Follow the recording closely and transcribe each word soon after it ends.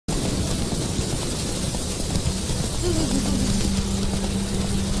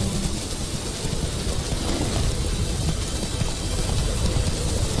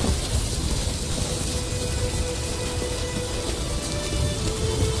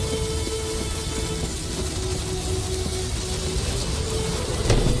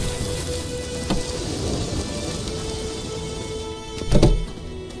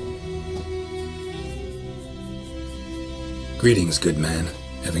Greetings, good man.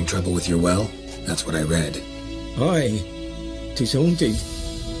 Having trouble with your well? That's what I read. Aye. 'Tis haunted.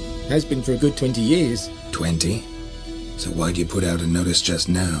 Has been for a good 20 years. 20? So why'd you put out a notice just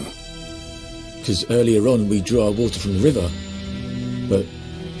now? 'Cause earlier on we drew our water from the river. But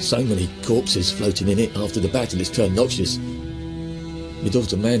so many corpses floating in it after the battle it's turned noxious. My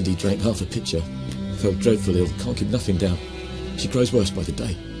daughter Mandy drank half a pitcher. Felt dreadful ill, can't keep nothing down. She grows worse by the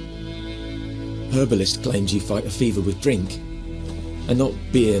day. Herbalist claims you fight a fever with drink. And not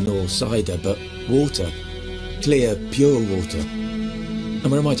beer nor cider, but water. Clear, pure water. And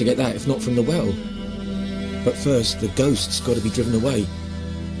where am I to get that if not from the well? But first, the ghost's got to be driven away.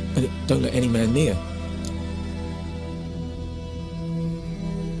 And it don't let any man near.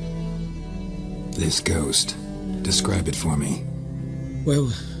 This ghost. Describe it for me.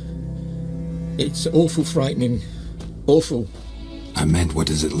 Well, it's awful frightening. Awful. I meant, what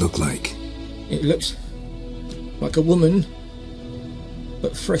does it look like? It looks like a woman,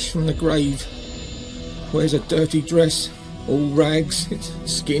 but fresh from the grave. Wears a dirty dress, all rags, its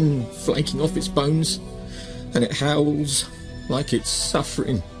skin flaking off its bones, and it howls like it's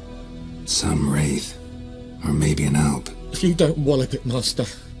suffering. Some wraith. Or maybe an alp. If you don't wallop it, Master,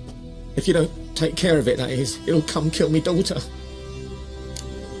 if you don't take care of it, that is, it'll come kill me daughter.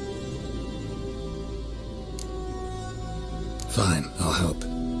 Fine, I'll help.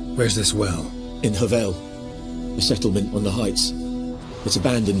 Where's this well? In Havel, a settlement on the heights. It's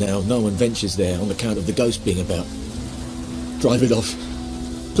abandoned now, no one ventures there on account of the ghost being about. Drive it off,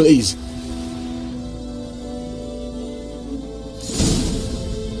 please.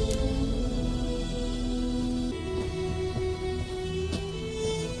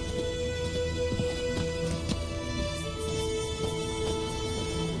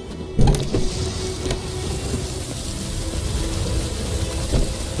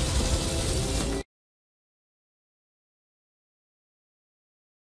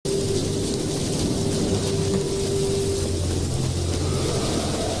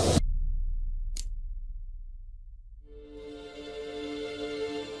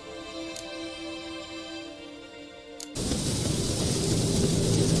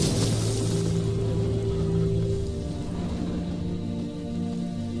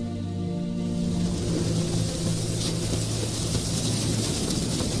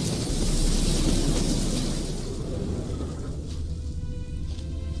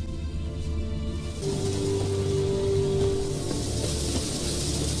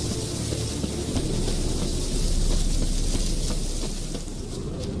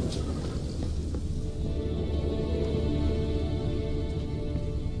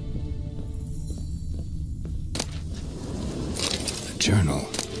 Journal.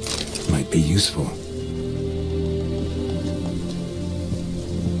 Might be useful.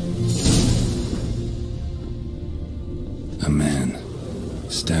 A man.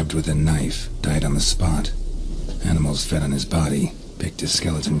 Stabbed with a knife. Died on the spot. Animals fed on his body. Picked his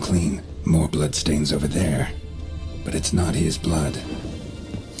skeleton clean. More blood stains over there. But it's not his blood.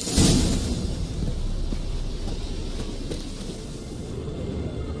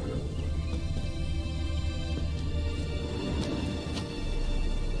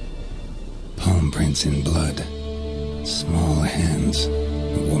 Prints in blood. Small hands.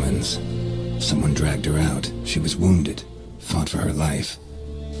 A woman's. Someone dragged her out. She was wounded. Fought for her life.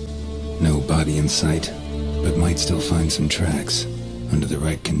 No body in sight, but might still find some tracks. Under the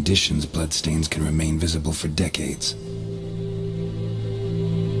right conditions, bloodstains can remain visible for decades.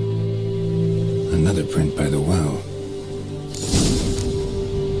 Another print by the well.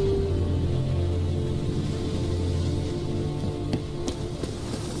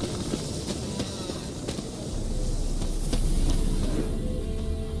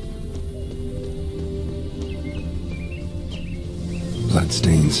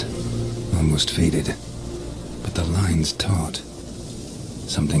 Bloodstains, almost faded, but the line's taut.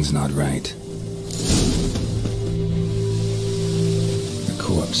 Something's not right. A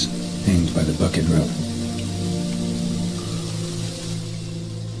corpse, hanged by the bucket rope.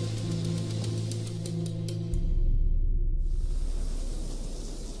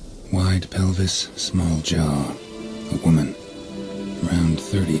 Wide pelvis, small jaw. A woman, around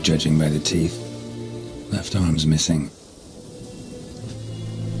 30 judging by the teeth. Left arm's missing.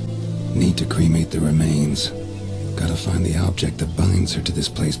 Need to cremate the remains. Gotta find the object that binds her to this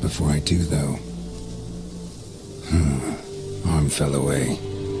place before I do, though. Arm fell away.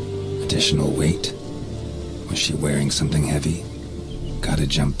 Additional weight? Was she wearing something heavy? Gotta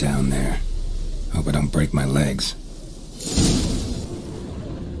jump down there. Hope I don't break my legs.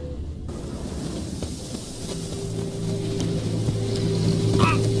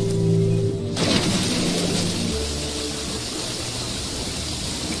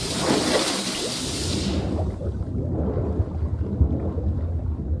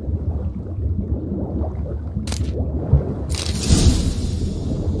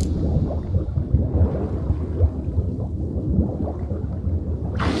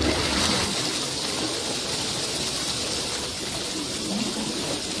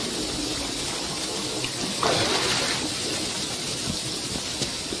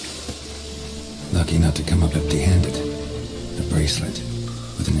 lucky not to come up empty-handed. A bracelet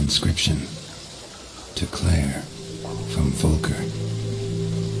with an inscription. To Claire, from Volker.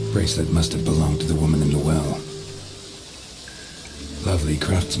 Bracelet must have belonged to the woman in the well. Lovely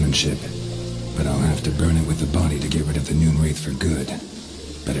craftsmanship, but I'll have to burn it with the body to get rid of the Noon Wraith for good.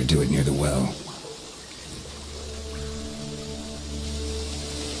 Better do it near the well.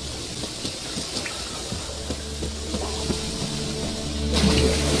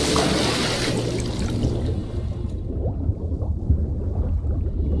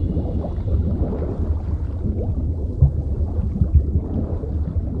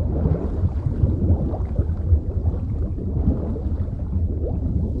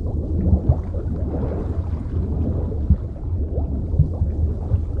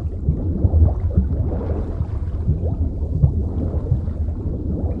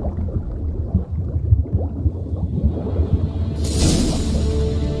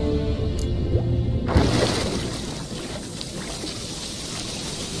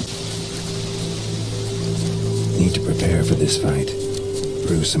 Need to prepare for this fight.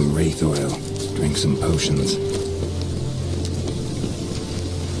 Brew some wraith oil, drink some potions.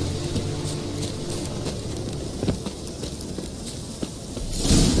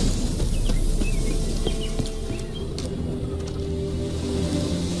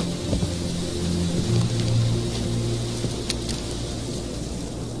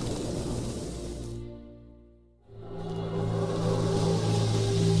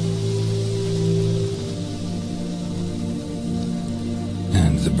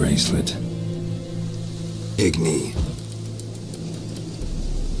 Bracelet. Igni.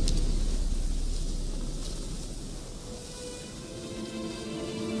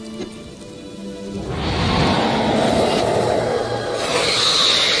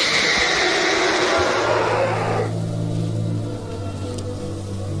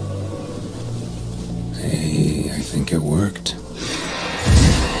 Hey, I think it worked.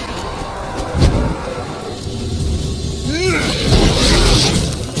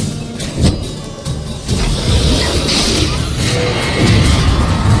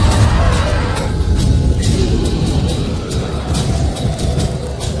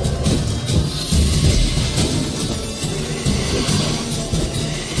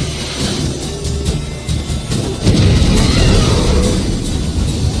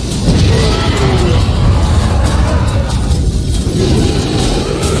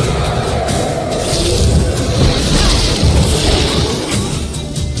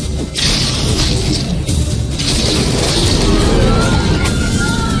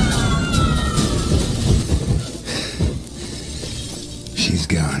 She's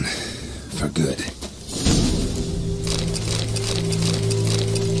gone. For good.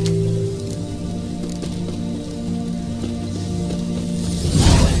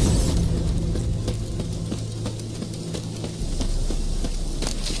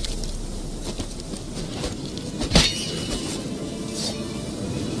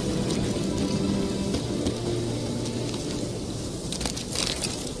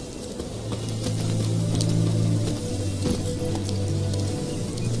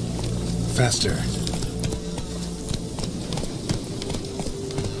 Faster.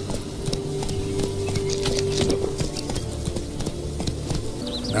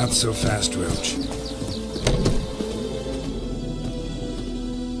 Not so fast, Roach.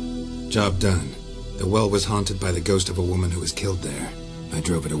 Job done. The well was haunted by the ghost of a woman who was killed there. I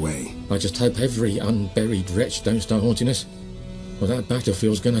drove it away. I just hope every unburied wretch don't start haunting us. Well, that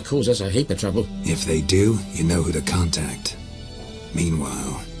battlefield's gonna cause us a heap of trouble. If they do, you know who to contact.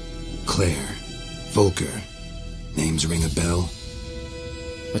 Meanwhile, Claire, Volker, names ring a bell?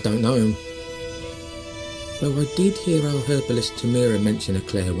 I don't know him. Though I did hear our herbalist Tamira mention a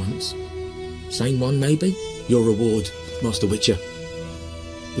Claire once. Same one, maybe? Your reward, Master Witcher.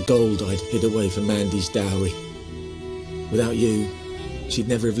 The gold I'd hid away from Mandy's dowry. Without you, she'd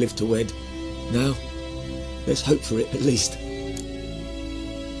never have lived to wed. Now, let's hope for it at least.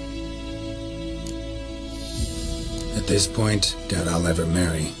 At this point, doubt I'll ever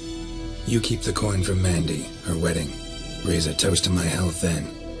marry. You keep the coin from Mandy, her wedding. Raise a toast to my health then.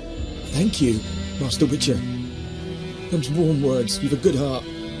 Thank you, Master Witcher. Them's warm words, you've a good heart.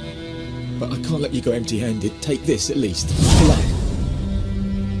 But I can't let you go empty-handed. Take this at least. Blood.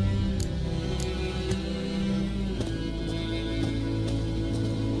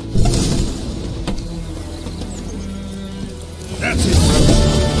 That's it, Roach.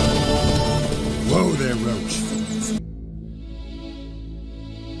 Whoa there, Roach.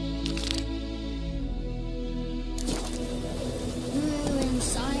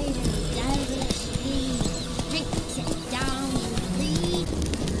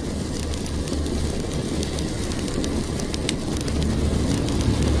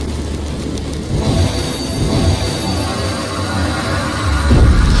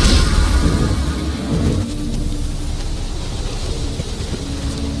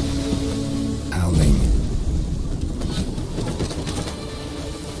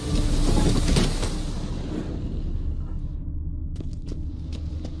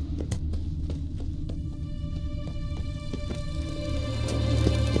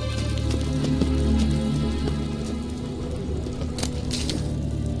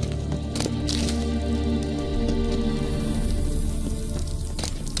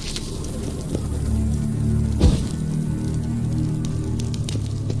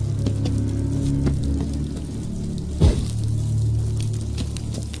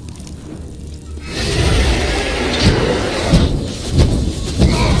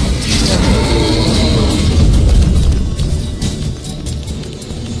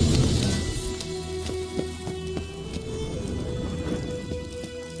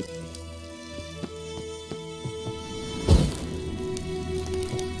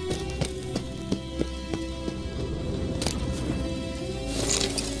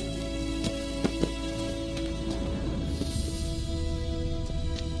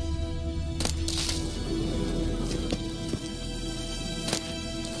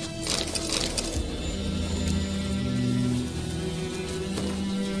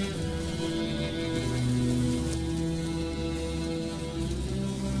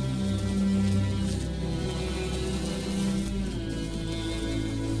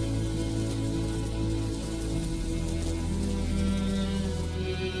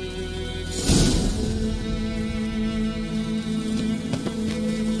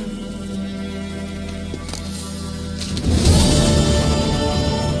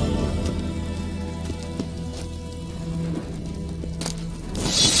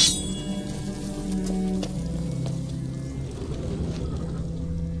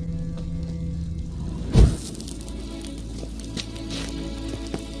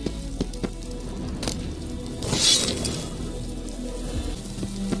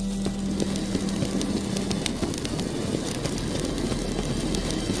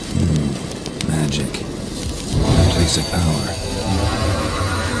 logic, a place of power.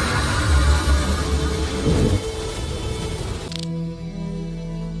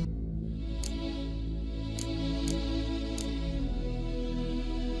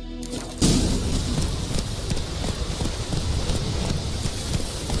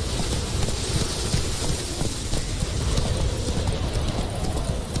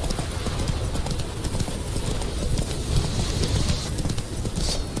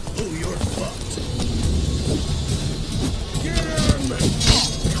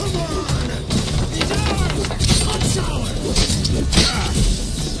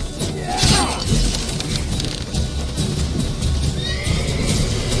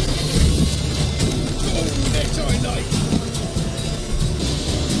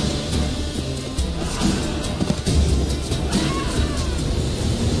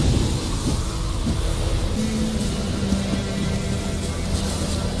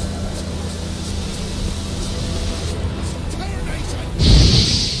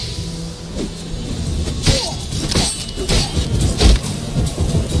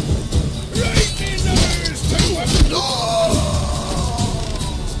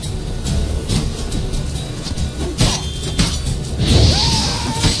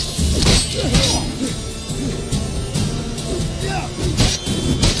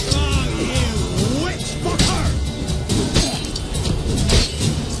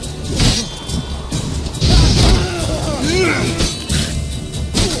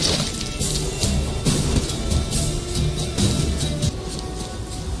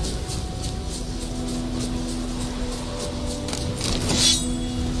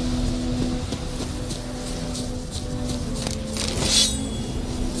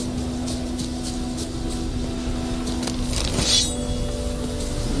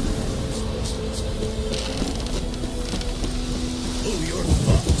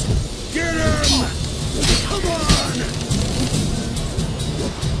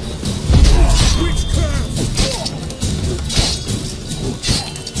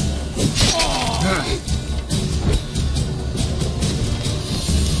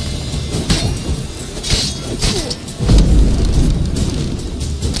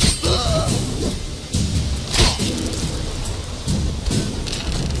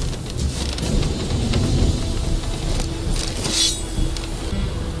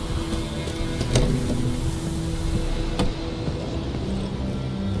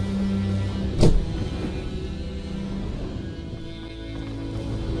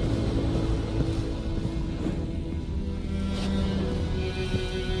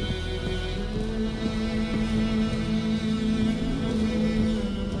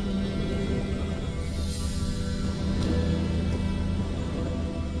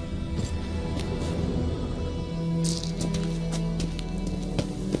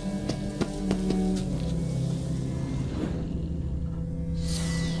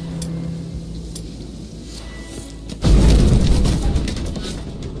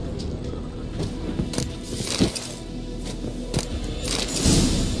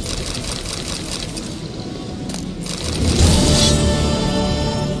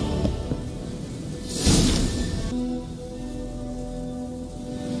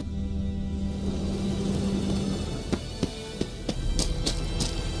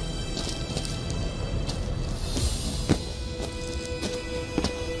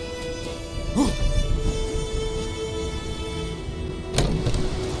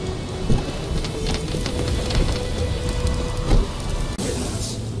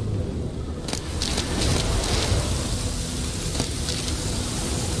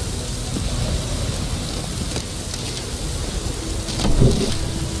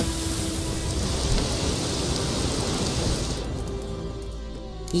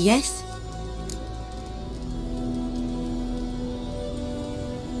 Yes?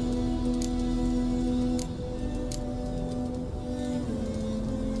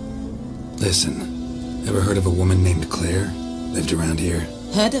 Listen, ever heard of a woman named Claire? Lived around here?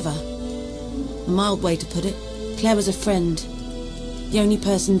 Heard of her? A mild way to put it. Claire was a friend. The only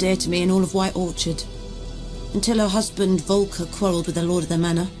person dear to me in all of White Orchard. Until her husband, Volker, quarrelled with the lord of the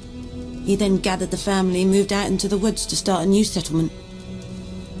manor. He then gathered the family and moved out into the woods to start a new settlement.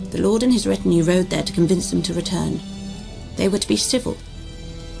 The lord and his retinue rode there to convince them to return. They were to be civil.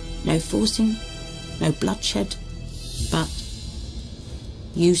 No forcing, no bloodshed. But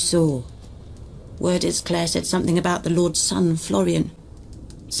you saw. Word is Claire said something about the lord's son, Florian.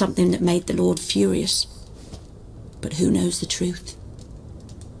 Something that made the lord furious. But who knows the truth?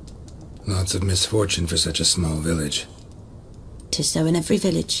 Lots of misfortune for such a small village. 'Tis so in every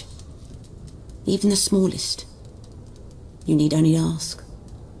village. Even the smallest. You need only ask.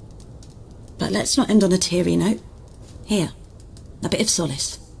 But let's not end on a teary note. Here, a bit of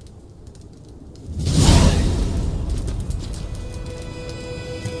solace.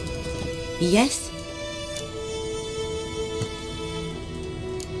 Yes?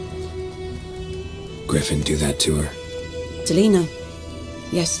 Griffin do that to her? To Lena?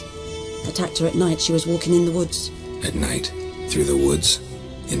 Yes. Attacked her at night. She was walking in the woods. At night? Through the woods?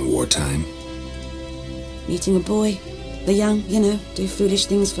 In wartime? Meeting a boy. The young, you know, do foolish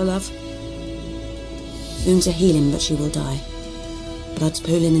things for love. Wounds are healing, but she will die. Blood's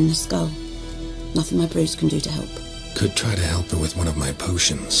pooling in the skull. Nothing my brews can do to help. Could try to help her with one of my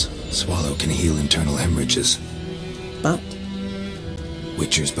potions. Swallow can heal internal hemorrhages. But?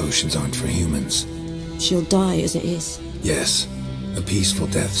 Witcher's potions aren't for humans. She'll die as it is. Yes. A peaceful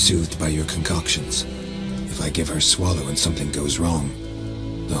death soothed by your concoctions. If I give her Swallow and something goes wrong,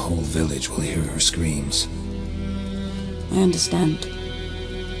 the whole village will hear her screams. I understand.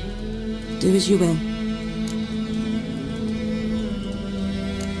 Do as you will.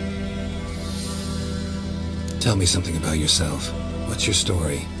 Tell me something about yourself. What's your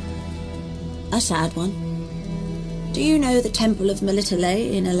story? A sad one. Do you know the Temple of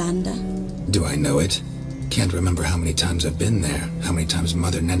Melitele in Alanda? Do I know it? Can't remember how many times I've been there, how many times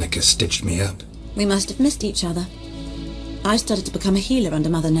Mother Nenica stitched me up. We must have missed each other. I started to become a healer under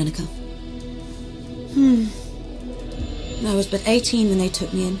Mother Nenica. I was but 18 when they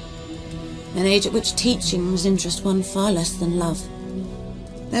took me in. An age at which teaching was interest one far less than love.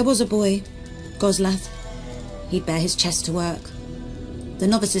 There was a boy, Goslath. He'd bare his chest to work. The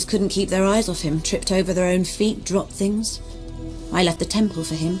novices couldn't keep their eyes off him, tripped over their own feet, dropped things. I left the temple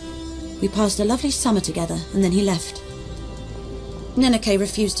for him. We passed a lovely summer together, and then he left. Nenike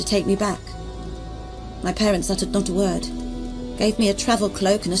refused to take me back. My parents uttered not a word. Gave me a travel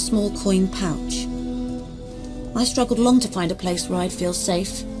cloak and a small coin pouch. I struggled long to find a place where I'd feel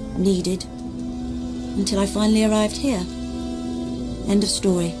safe, needed, until I finally arrived here. End of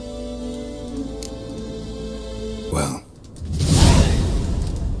story. Well.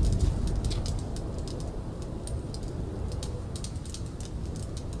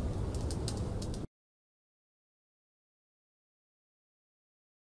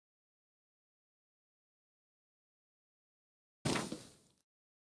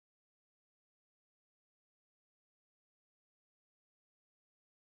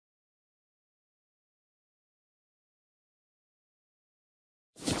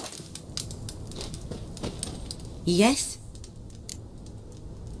 Yes?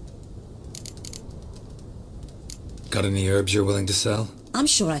 Got any herbs you're willing to sell? I'm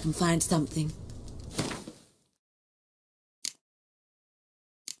sure I can find something.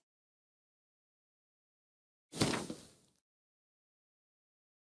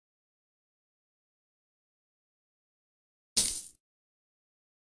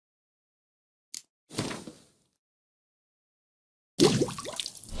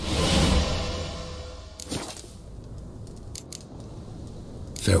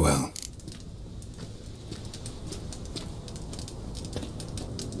 Farewell.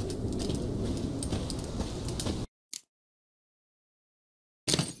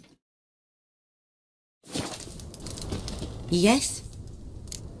 Yes?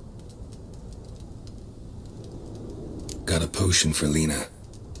 Got a potion for Lena.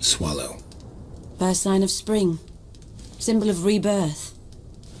 Swallow. First sign of spring. Symbol of rebirth.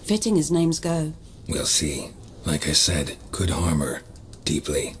 Fitting as names go. We'll see. Like I said, could harm her.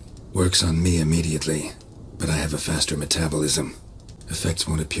 Deeply. Works on me immediately, but I have a faster metabolism. Effects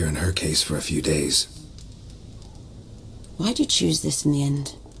won't appear in her case for a few days. Why'd you choose this in the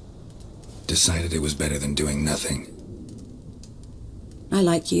end? Decided it was better than doing nothing. I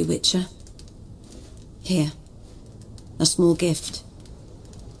like you, Witcher. Here. A small gift.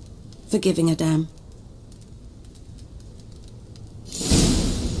 For giving a damn.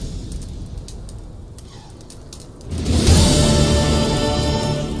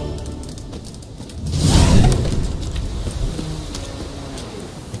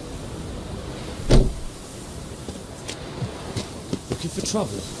 Looking for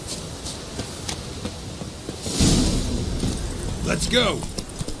trouble? Let's go!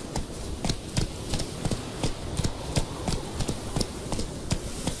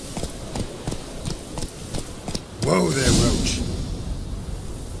 Whoa there, Roach.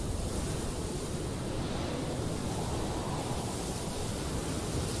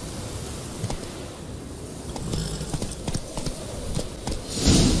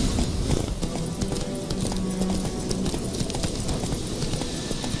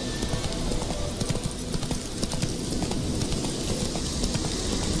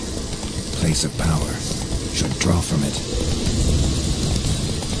 Place of power. Should draw from it.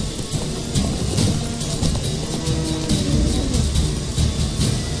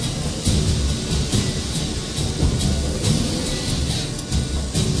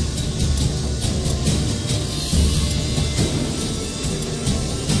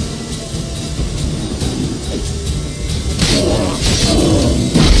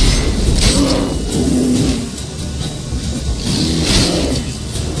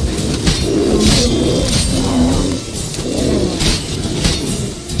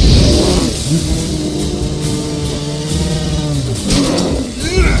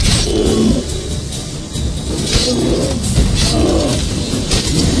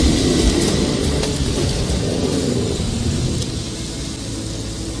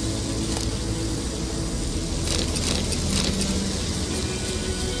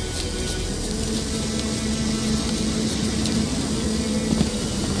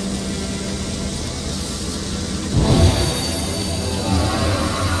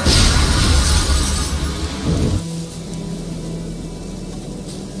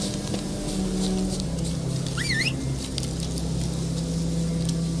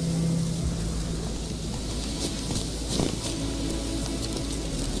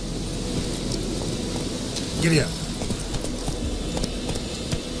 Giddy up.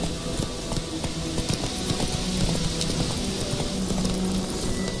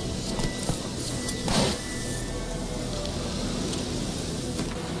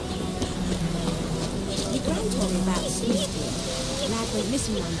 Your grand told me about sleeping. Lad went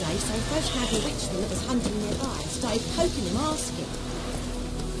missing one day, so both had a witchman that was hunting nearby and started poking him, asking.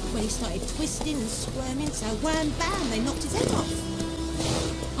 When he started twisting and squirming, so wham bam, they knocked his head off.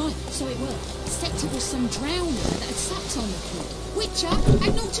 Oh, so it was. Except it was some drowner that had sat on the kid. Witcher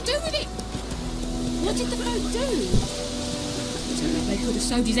had naught to do with it. What did the folk do? So they could have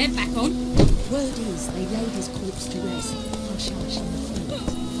sewed his head back on. Word is, they laid his corpse to rest. Hush, hush, in the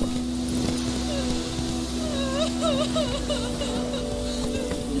field.